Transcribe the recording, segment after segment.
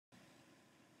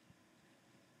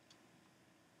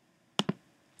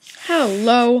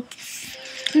Hello,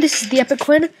 this is the Epic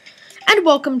Quinn, and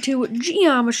welcome to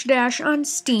Geometry Dash on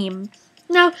Steam.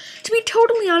 Now, to be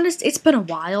totally honest, it's been a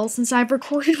while since I've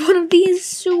recorded one of these,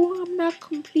 so I'm not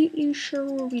completely sure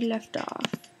where we left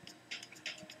off.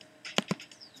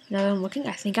 Now that I'm looking,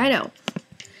 I think I know.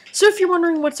 So if you're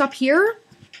wondering what's up here,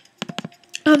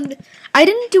 I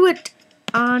didn't do it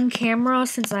on camera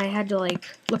since I had to,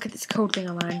 look at this code thing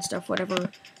online and stuff,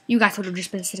 whatever. You guys would have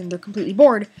just been sitting there completely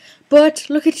bored. But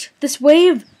look at this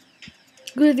wave.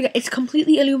 It's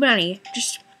completely Illuminati.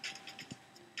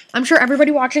 I'm sure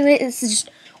everybody watching it is just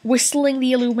whistling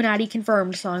the Illuminati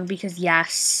confirmed song because,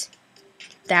 yes,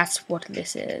 that's what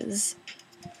this is.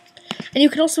 And you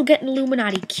can also get an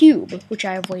Illuminati cube, which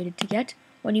I have waited to get,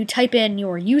 when you type in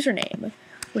your username,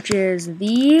 which is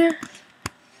the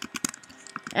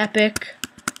Epic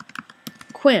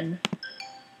Quinn.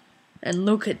 And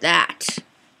look at that.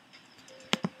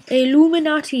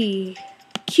 Illuminati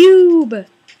cube.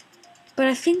 But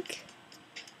I think,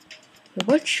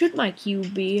 what should my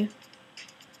cube be?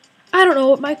 I don't know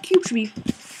what my cube should be.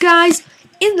 Guys,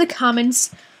 in the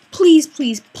comments, please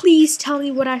tell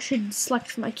me what I should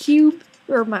select for my cube,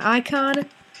 or my icon.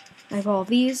 I have all of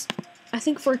these. I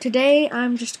think for today,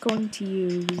 I'm just going to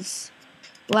use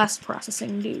Blast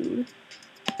Processing Dude.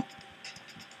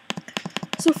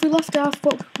 So if we left off,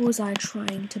 what was I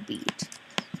trying to beat?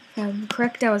 If I'm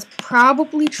correct, I was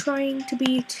probably trying to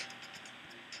beat...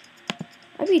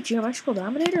 I beat Geometrical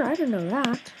Dominator? I didn't know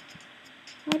that.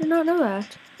 I did not know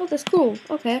that. Oh, that's cool.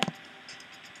 Okay.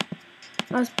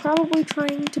 I was probably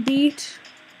trying to beat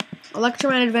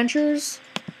Electroman Adventures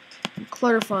and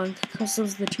Clutterfunk, because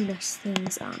those are the two next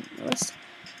things on the list.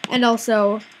 And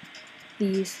also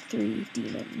these three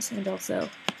demons, and also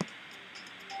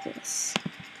this.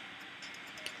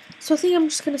 So I think I'm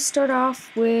just going to start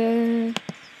off with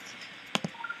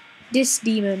this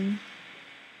demon.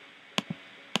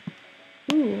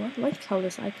 Ooh, I like how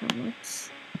this icon looks.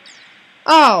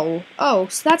 Oh,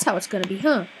 so that's how it's going to be,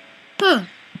 huh?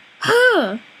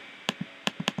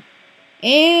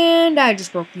 And I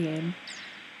just broke the game.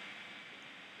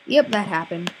 Yep, that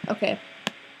happened. Okay.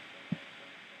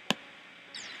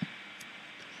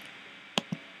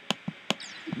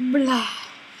 Blah.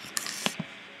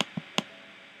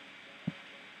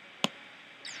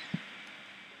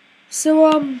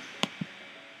 So,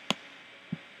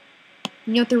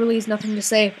 you know what, there really is nothing to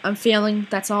say. I'm failing,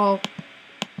 that's all.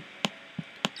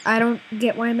 I don't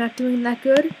get why I'm not doing that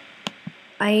good.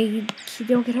 I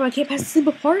don't get how I can't pass a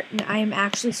simple part, and I am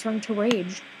actually starting to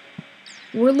rage.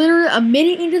 We're literally a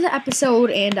minute into the episode,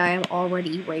 and I am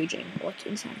already raging. What's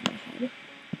inside of my head?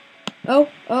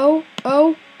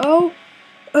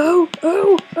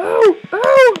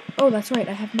 Oh, that's right,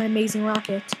 I have my amazing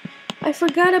rocket. I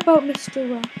forgot about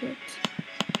Mr. Rocket.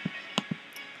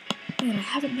 Man, I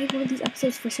haven't made one of these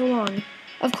episodes for so long.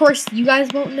 Of course, you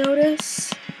guys won't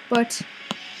notice, but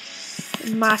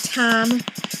in my time,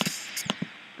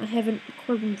 I haven't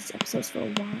recorded one of these episodes for a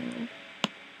while.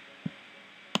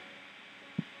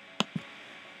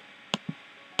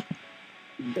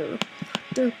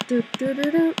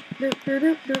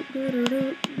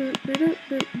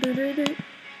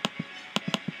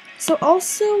 So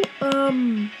also,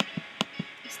 I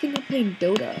was thinking of playing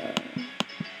Dota.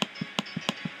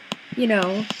 You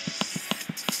know,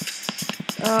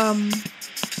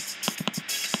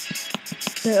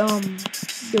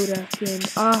 Dota game.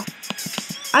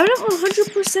 I'm not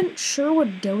 100% sure what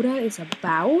Dota is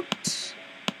about,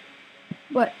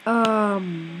 but, I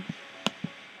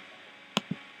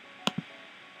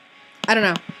don't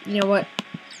know. You know what?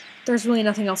 There's really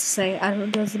nothing else to say. I don't know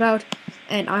what Dota's about,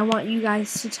 and I want you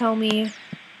guys to tell me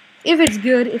if it's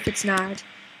good, if it's not.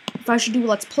 If I should do a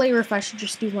Let's Play, or if I should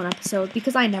just do one episode,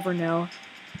 because I never know.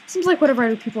 Seems like whatever I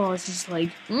do, people are always just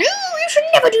like, no, you should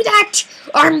never do that!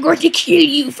 I'm going to kill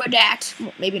you for that!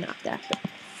 Well, maybe not that, but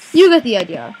you get the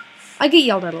idea. I get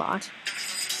yelled at a lot.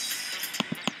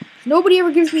 Nobody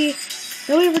ever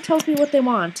tells me what they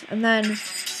want, and then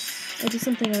I do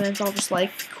something, and then it's all just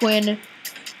like, Quinn,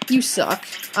 you suck.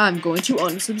 I'm going to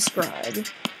unsubscribe.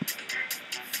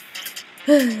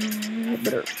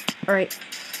 Alright.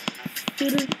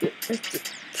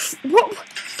 What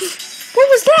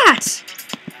was that?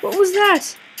 What was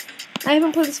that? I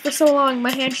haven't played this for so long,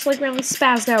 my hand just randomly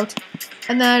spazzed out.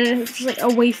 And then it's just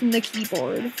away from the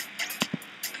keyboard.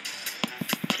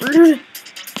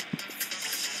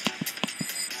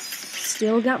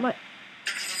 Still got my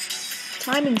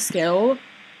timing skill.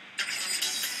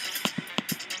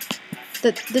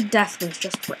 The death was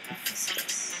just for emphasis.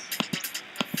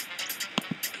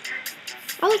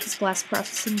 I like this Blast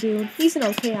Processing Dude. He's an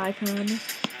okay icon.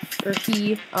 Or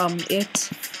he, it.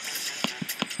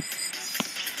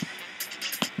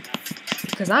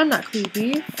 because I'm not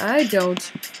creepy. I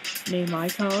don't name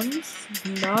icons.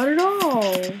 Not at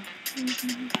all.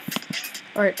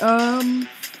 Alright, and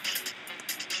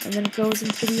then it goes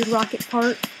into the weird rocket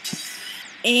part.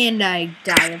 And I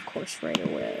die, of course, right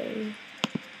away.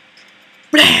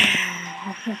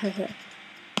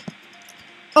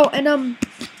 Oh, and,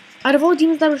 out of all the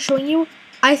demons that I was showing you,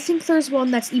 I think there's one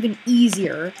that's even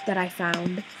easier that I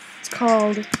found. It's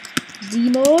called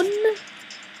Demon.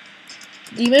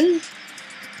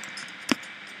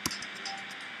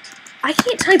 I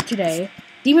can't type today.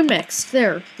 Demon Mixed.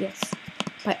 There. Yes.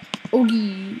 By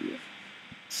Ogi.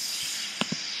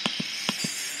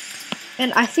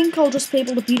 And I think I'll just be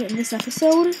able to beat it in this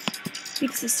episode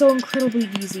because it's so incredibly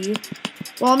easy.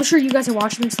 Well, I'm sure you guys are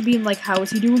watching this and being like, how is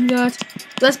he doing that?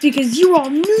 That's because you all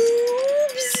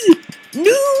noobs!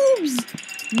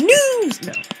 Noobs!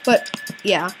 No. But,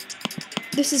 yeah.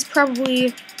 This is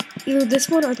probably either this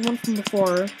one or the one from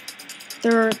before.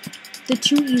 They're the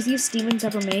two easiest demons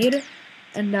ever made.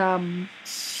 And,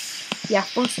 yeah,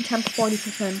 first attempt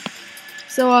 40%.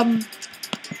 So,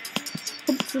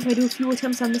 hopefully if I do a few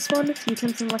attempts on this one, a few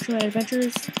attempts on Electromagnetic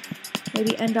Adventures,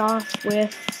 maybe end off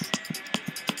with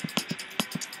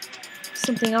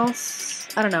something else.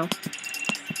 I don't know.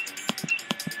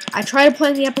 I try to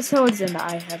plan the episodes, and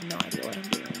I have no idea what I'm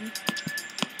doing.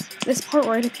 This part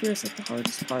right up here is like the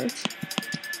hardest part.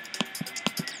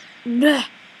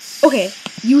 Okay,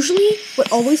 usually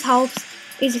what always helps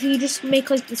is if you just make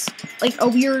like this, like a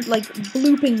weird like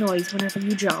blooping noise whenever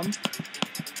you jump.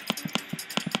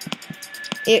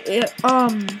 It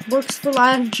works for a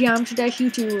lot of Geometry Dash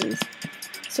YouTubers.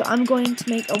 So I'm going to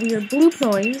make a weird bloop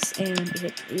noise, and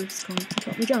it is going to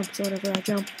help me jump. So whenever I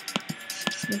jump,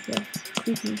 just make a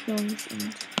creepy noise,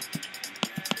 and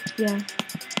yeah.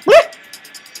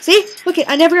 See? Look it,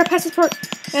 I never got past this part,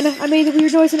 and I made the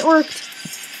weird noise and it worked.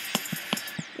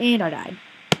 And I died.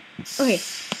 Okay,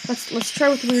 let's try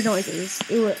with the weird noises.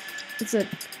 It's a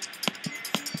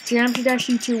Geometry Dash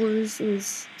YouTubers. It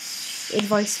was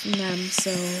advice from them,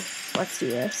 so let's do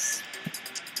this.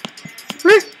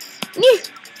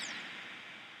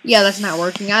 Yeah, that's not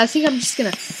working. I think I'm just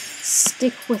gonna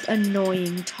stick with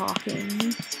annoying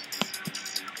talking.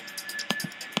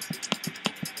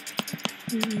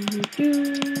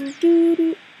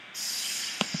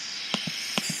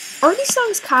 Are these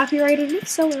songs copyrighted? And if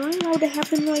so, am I allowed to have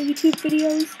them in my YouTube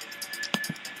videos?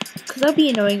 Because that'd be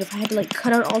annoying if I had to like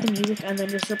cut out all the music and then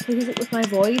just replace it with my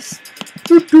voice.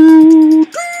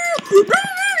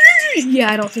 Yeah,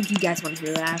 I don't think you guys want to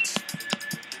hear that.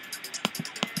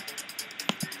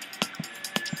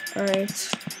 Alright.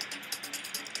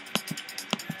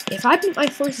 If I beat my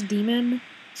first demon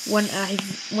when I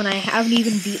haven't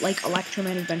even beat like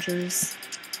Electromagnetic Adventures,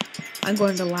 I'm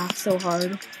going to laugh so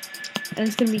hard. And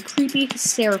it's gonna be creepy,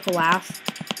 hysterical laugh.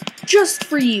 Just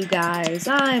for you guys.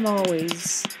 I'm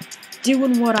always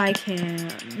doing what I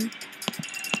can.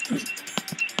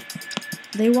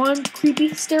 They want creepy,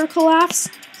 hysterical laughs?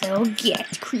 They'll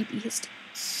get creepy, hysterical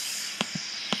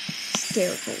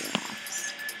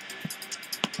laughs.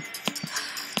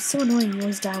 It's so annoying you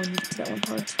always die when you get to that one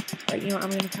part. Alright, you know what?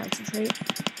 I'm gonna concentrate.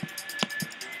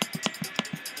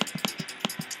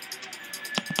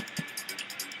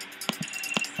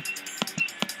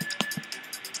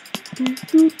 I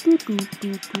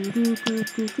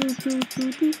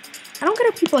don't get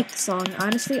how people like the song.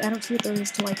 Honestly, I don't see what there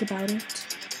is to like about it.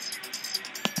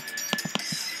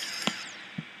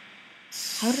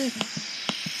 How did I die?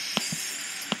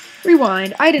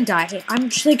 Rewind. I didn't die. Hey, I'm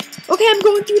just like, okay, I'm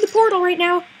going through the portal right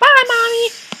now. Bye,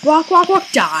 mommy. Walk, walk, walk.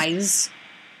 Dies.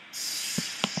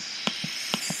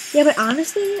 Yeah, but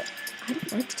honestly, I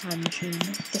don't like the Time Machine.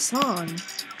 The song.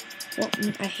 Well,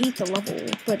 I hate the level,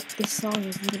 but this song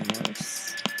is even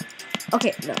worse.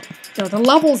 Okay, no, the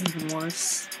level's even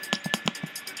worse.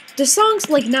 The song's,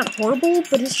 like, not horrible,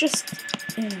 but it's just,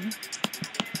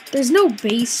 there's no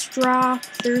bass drop,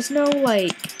 there's no,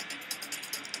 like,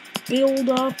 build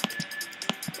up.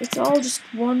 It's all just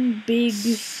one big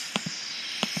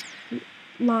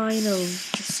line of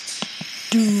just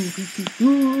It's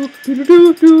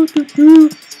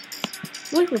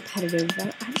like repetitive.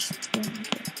 I just don't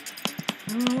like it.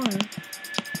 I don't know why.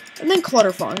 And then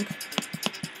Clutterfunk.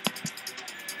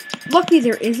 Luckily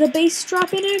there is a bass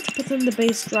drop in it, but then the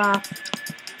bass drop,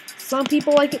 some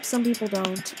people like it, some people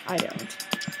don't. I don't.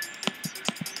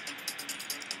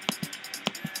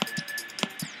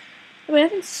 I mean, I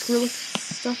think Skrillex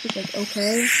stuff is like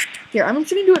okay. Here, I'm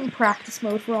just gonna do it in practice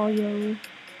mode for all you.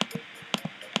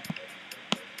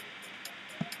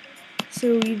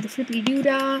 So the Flippy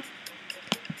Doodah.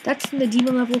 That's from the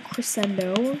Demon level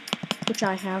Crescendo, which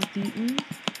I have beaten.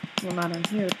 Well, not on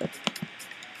here, but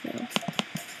you know.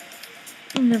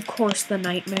 And of course the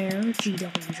Nightmare,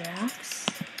 GW Jax.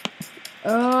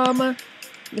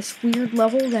 This weird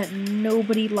level that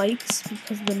nobody likes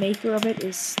because the maker of it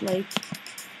is like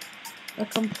a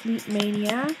complete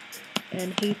maniac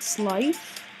and hates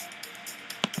life.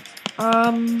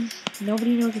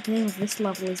 Nobody knows what the name of this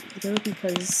level is either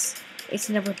because it's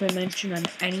never been mentioned on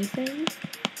anything.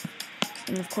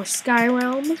 And of course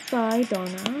Skyrealm by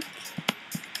Darnak.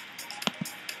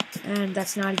 And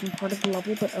that's not even part of the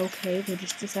level, but okay, they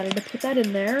just decided to put that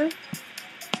in there.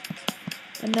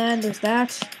 And then there's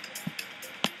that.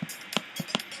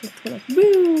 Like,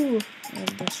 woo! And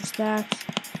that's just that.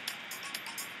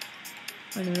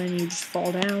 And then you just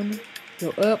fall down, go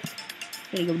up,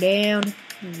 then you go down,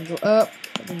 and then you go up,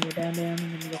 and then you go down, and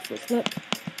then you go flip,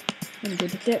 and you go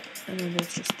dip, and then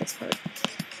there's just this part.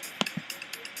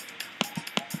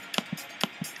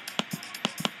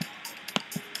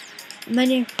 And then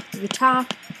you go to the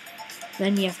top,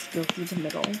 then you have to go through the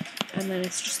middle, and then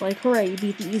it's just like, hooray, you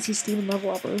beat the easiest demon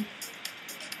level ever.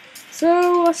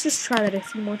 So, let's just try that a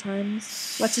few more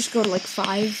times. Let's just go to like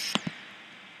 5,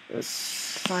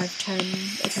 10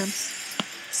 attempts.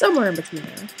 Somewhere in between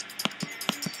there.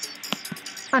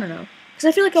 I don't know. Because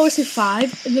I feel like I always say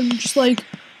 5, and then I'm just like,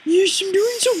 yes, I'm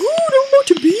doing so good, I'm about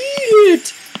to beat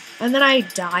it! And then I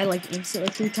die like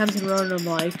instantly 3 times in a row, and I'm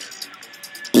like...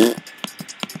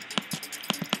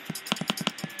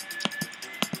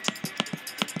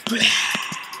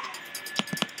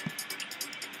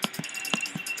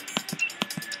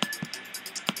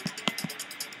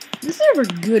 This is never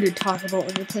good to talk about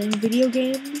when you're playing video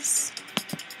games.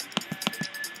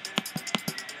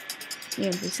 Yeah,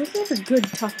 this is never good to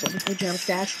talk about when you play Jam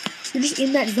Dash. You're just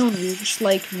in that zone where you're just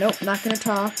like, nope, not gonna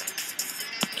talk.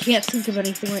 Can't think of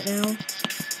anything right now.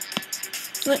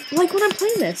 Like when I'm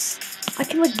playing this, I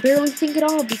can like barely think at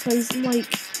all because I'm like,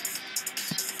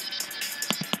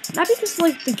 not because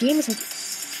like the game is like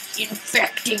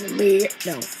infecting me.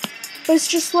 No, but it's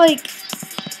just like,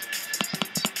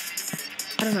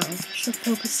 I don't know, just like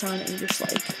focused on it and just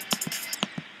like,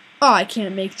 oh, I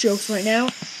can't make jokes right now.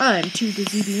 I'm too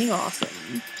busy being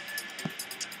awesome.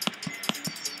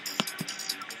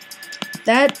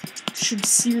 That should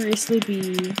seriously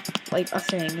be like a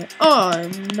thing.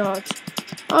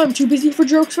 I'm too busy for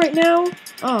jokes right now.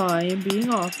 I am being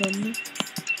awesome.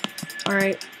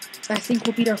 Alright, I think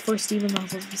we'll beat our first demon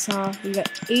level. We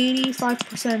got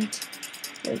 85%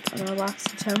 like on our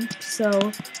last attempt, so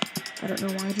I don't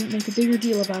know why I didn't make a bigger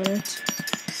deal about it.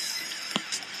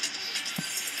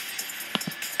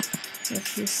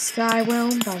 This is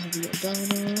Skyrealm by the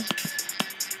Darnak.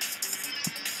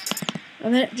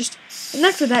 And then and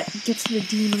after that, it gets to the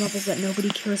demon levels that nobody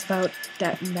cares about,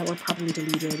 that were probably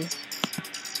deleted.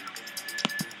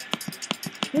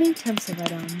 How many attempts have I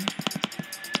done?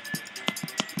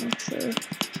 Not sure. I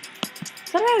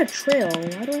thought I had a trail.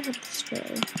 Why do I have this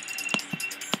trail?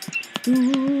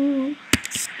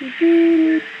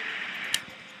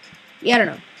 Yeah, I don't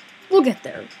know. We'll get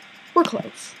there. We're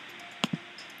close.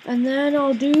 And then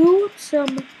I'll do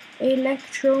some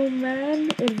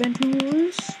Electro-Man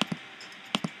adventures.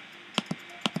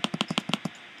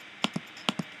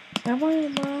 Have I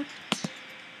unlocked?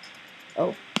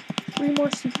 Oh, 3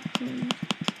 more secret coins.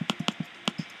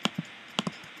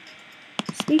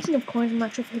 Speaking of coins, I'm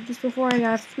not sure if I did this before. I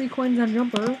got 3 coins on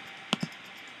Jumper.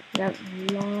 That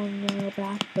long while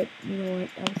back, but you know what?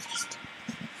 I was just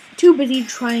too busy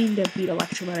trying to beat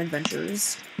Electro-Man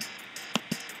Adventures.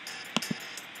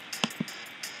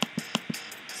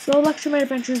 So Electro-Man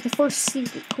Adventures, the first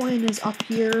secret coin is up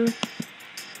here.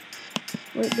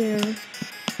 Right there.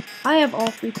 I have all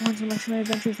 3 coins in Electro-Man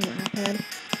Adventures on my iPad.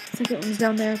 The second one's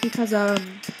down there because,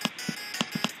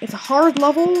 it's a hard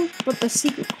level, but the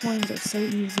secret coins are so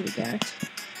easy to get.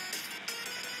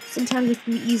 Sometimes it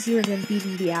can be easier than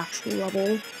beating the actual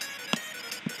level.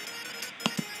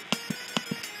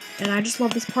 And I just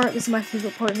love this part. This is my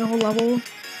favorite part in the whole level.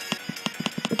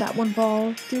 With that one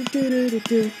ball. Just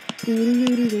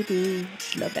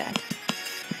love that.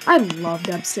 I love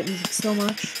dubstep music so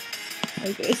much.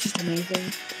 Like, it's just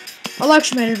amazing.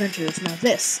 Electro-Man Adventures. Now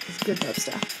this is good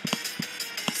dubstep.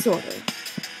 Sort of.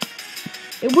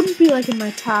 It wouldn't be like in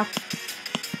my top.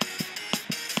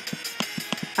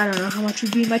 I don't know how much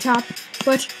would be in my top,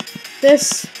 but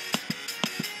this.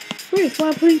 Wait, why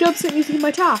I'm putting dubstep music in my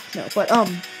top? No, but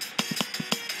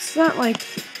it's not like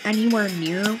anywhere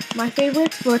near my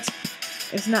favorite, but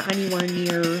it's not anywhere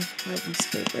near my least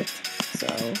favorite.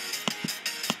 So,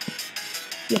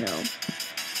 you know,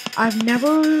 I've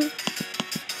never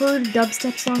heard a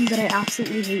dubstep song that I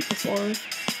absolutely hate before.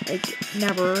 Like,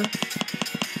 never.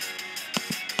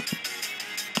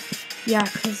 Yeah,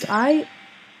 because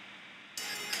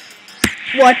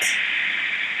What?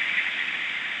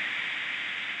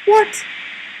 What?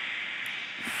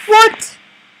 What?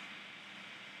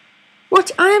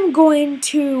 What? I am going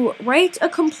to write a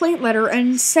complaint letter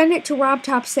and send it to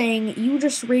RobTop saying, you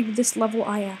just rated this level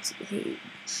I asked.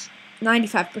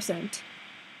 95%.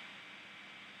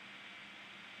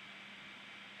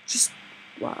 Just,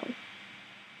 wow.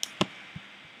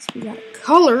 So we got a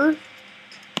color.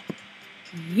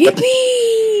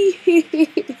 Yippee!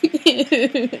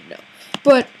 No.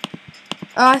 But,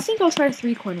 I think I'll try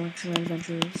 3-coin Electro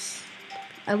Adventures.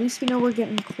 At least we know we're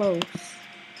getting close.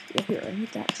 Yeah, here, I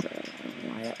need that trail. I don't know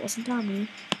why that wasn't on me.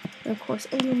 And of course,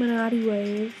 Illuminati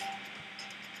Wave.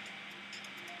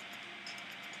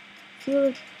 I feel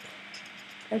like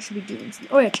I should be doing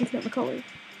something. Oh yeah, checking out my color.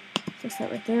 Just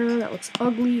that right there. That looks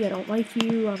ugly. I don't like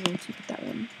you. I'm gonna keep it that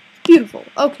one. Beautiful.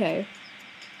 Okay.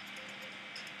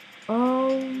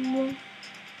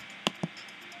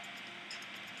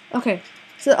 Okay.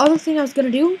 So the other thing I was gonna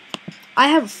do, I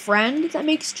have a friend that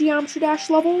makes Geometry Dash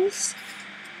levels.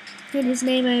 And his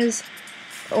name is,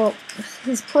 well,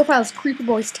 his profile is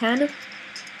CreeperBoys10.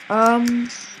 And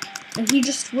he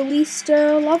just released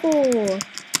a level.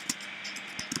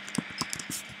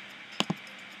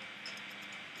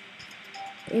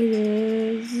 It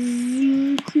is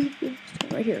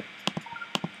right here.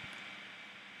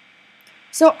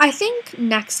 So I think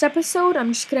next episode,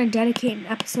 I'm just going to dedicate an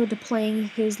episode to playing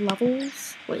his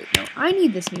levels. Wait, no, I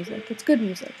need this music. It's good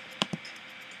music.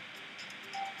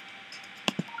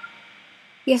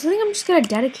 Yes, I think I'm just going to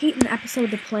dedicate an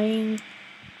episode to playing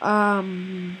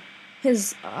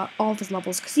his all of his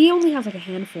levels. Because he only has like a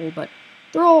handful, but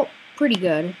they're all pretty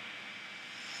good.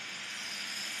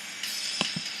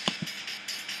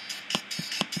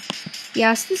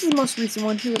 Yes, this is the most recent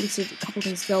one. He released it a couple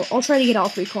days ago. I'll try to get all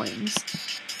 3 coins.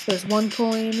 There's 1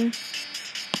 coin.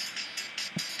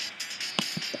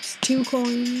 There's 2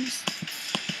 coins.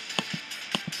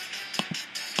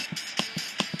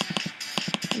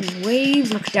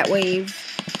 Wave. Look at that wave.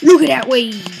 Look at that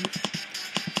wave.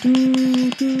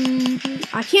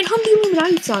 I can't hum the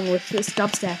Illuminati song with this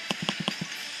dubstep.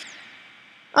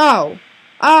 Oh.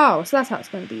 Oh, so that's how it's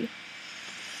going to be.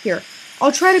 Here.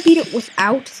 I'll try to beat it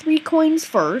without 3 coins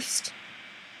first,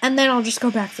 and then I'll just go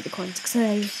back for the coins, because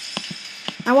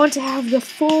I want to have the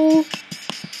full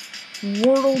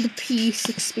world peace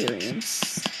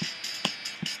experience.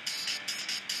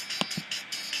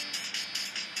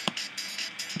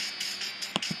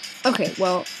 Okay,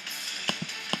 well,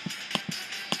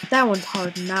 that one's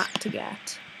hard not to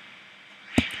get.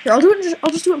 Here, I'll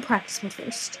just do it in practice mode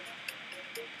first.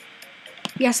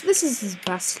 Yes, this is his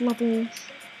best level.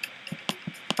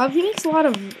 He makes a lot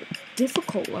of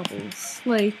difficult levels,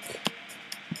 like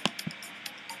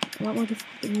a lot more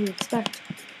difficult than you would expect.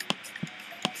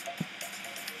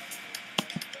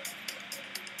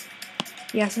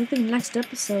 Yes, I think next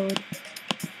episode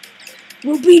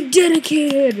will be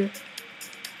dedicated.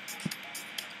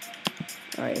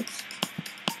 Alright.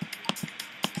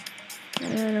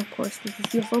 And of course, this is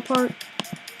the UFO part.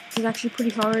 This is actually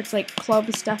pretty hard. It's like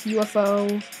club stuff,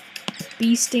 UFO,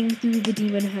 beasting through the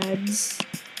demon heads.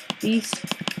 Beast,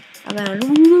 and then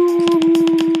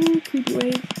creepy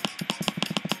wave.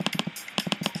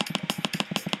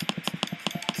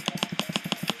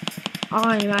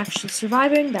 I'm actually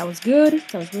surviving. That was good.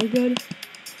 That was really good.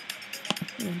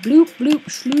 And bloop, bloop,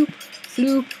 shloop,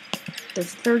 floop.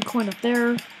 There's a 3rd coin up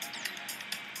there.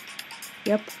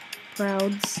 Yep.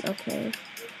 Crowds. Okay.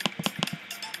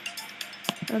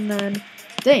 And then,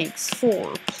 thanks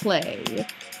for playing.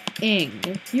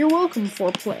 You're welcome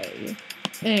for play.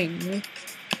 And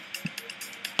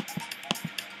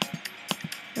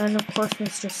of course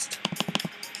it's just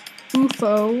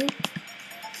UFO,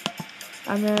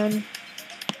 and then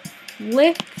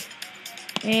lick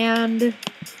and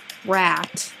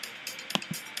rat.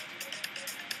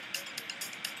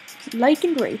 Like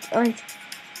and rate. Alright.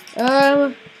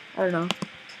 I don't know.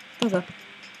 What's up?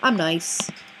 I'm nice.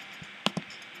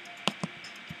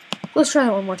 Let's try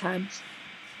that one more time.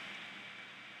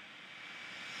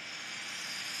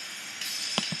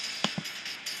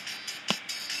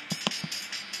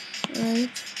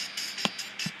 Alright.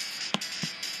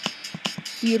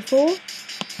 Beautiful.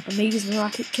 Amazing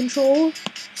rocket control.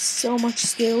 So much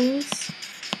skills.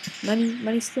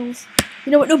 Many skills.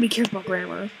 You know what? Nobody cares about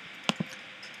grammar.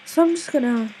 So I'm just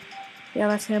gonna... Yeah,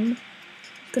 that's him.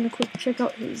 Gonna quick check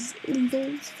out his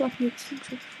levels. Floppy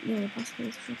extension. No,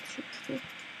 possible.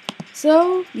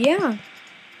 So, yeah.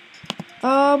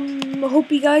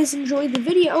 Hope you guys enjoyed the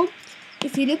video.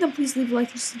 If you did, then please leave a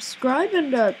like and subscribe,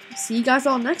 and see you guys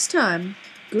all next time.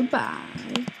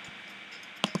 Goodbye.